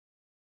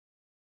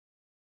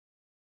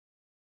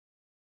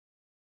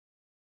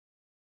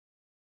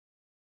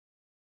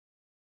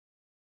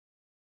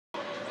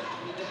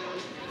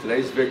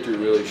Today's victory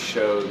really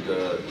showed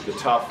the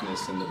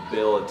toughness and the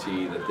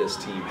ability that this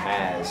team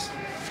has,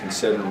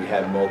 considering we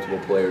had multiple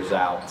players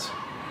out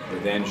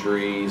with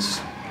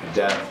injuries,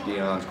 death.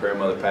 Deion's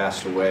grandmother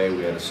passed away.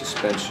 We had a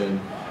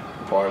suspension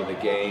part of the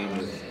game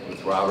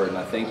with Robert, and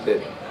I think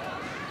that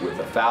with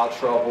the foul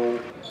trouble,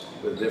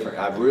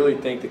 I really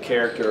think the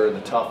character and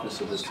the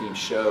toughness of this team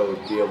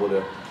showed to be able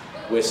to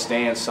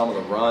withstand some of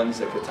the runs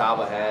that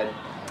Catawba had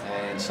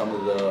and some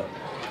of the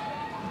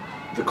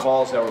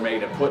calls that were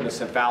made and putting us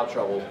in foul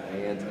trouble.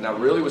 And I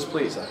really was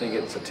pleased. I think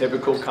it's a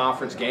typical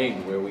conference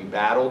game where we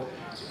battled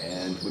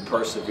and we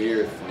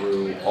persevered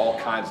through all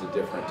kinds of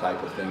different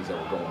type of things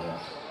that were going on.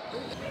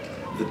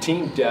 The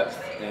team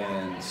depth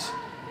and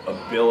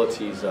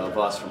abilities of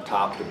us from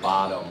top to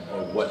bottom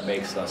are what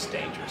makes us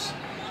dangerous.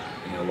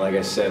 You know, like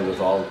I said, with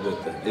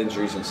the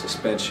injuries and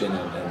suspension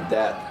and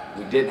death,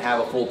 we didn't have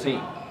a full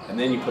team. And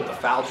then you put the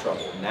foul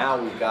trouble.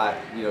 Now we've got,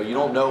 you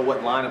don't know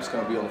what lineup's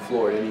going to be on the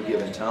floor at any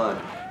given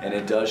time. And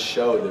it does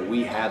show that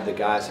we have the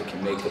guys that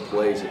can make the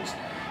plays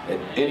at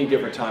any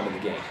different time of the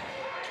game.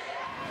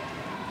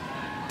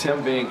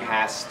 Tim Bing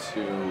has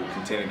to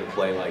continue to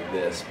play like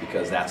this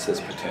because that's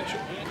his potential.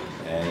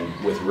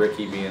 And with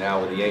Ricky being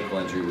out with the ankle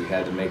injury, we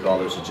had to make all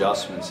those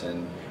adjustments.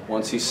 And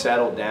once he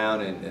settled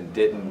down and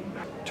didn't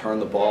turn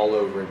the ball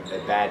over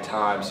at bad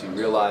times, he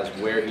realized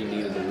where he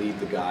needed to lead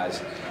the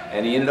guys.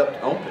 And he ended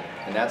up open.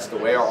 And that's the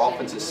way our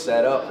offense is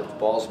set up. If the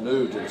ball's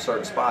moved in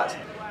certain spots,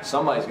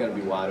 somebody's going to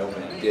be wide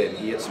open, and he did.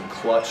 He had some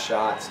clutch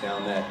shots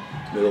down that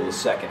middle of the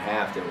second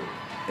half that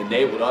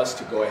enabled us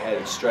to go ahead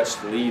and stretch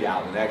the lead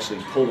out and actually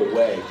pull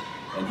away.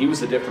 And he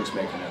was the difference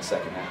maker in that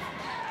second half.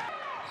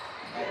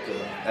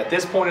 At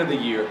this point of the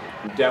year,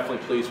 I'm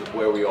definitely pleased with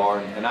where we are,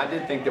 and I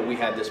did think that we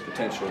had this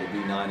potential to be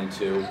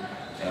 9-2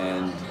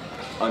 and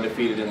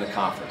undefeated in the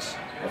conference.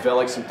 I felt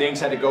like some things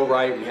had to go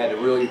right. We had to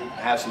really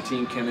have some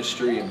team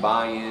chemistry and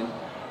buy-in.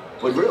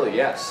 But really,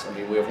 yes. I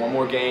mean, we have one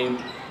more game,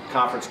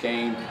 conference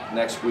game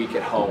next week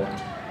at home,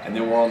 and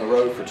then we're on the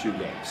road for 2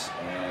 games.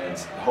 And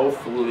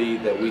hopefully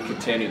that we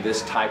continue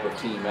this type of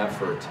team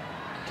effort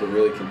to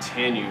really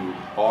continue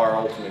our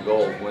ultimate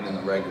goal of winning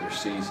the regular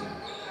season.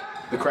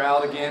 The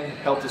crowd, again,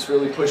 helped us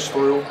really push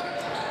through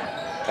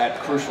at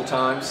crucial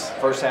times,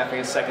 first half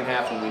and second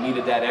half, when we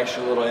needed that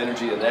extra little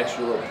energy, that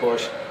extra little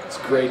push. It's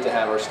great to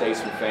have our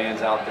Statesman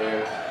fans out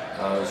there.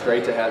 It was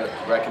great to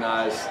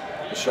recognize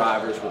the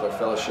Shrivers with our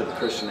Fellowship of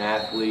Christian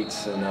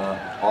Athletes and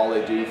all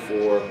they do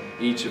for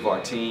each of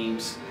our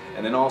teams,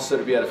 and then also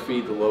to be able to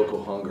feed the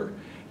local hunger.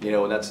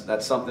 And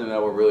that's something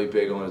that we're really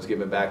big on, is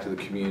giving back to the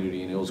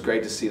community. And it was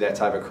great to see that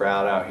type of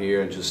crowd out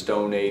here and just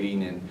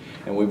donating,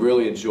 and we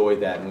really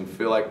enjoyed that, and we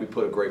feel like we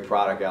put a great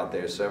product out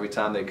there. So every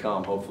time they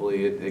come,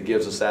 hopefully it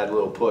gives us that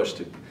little push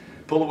to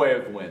pull away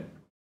with the win.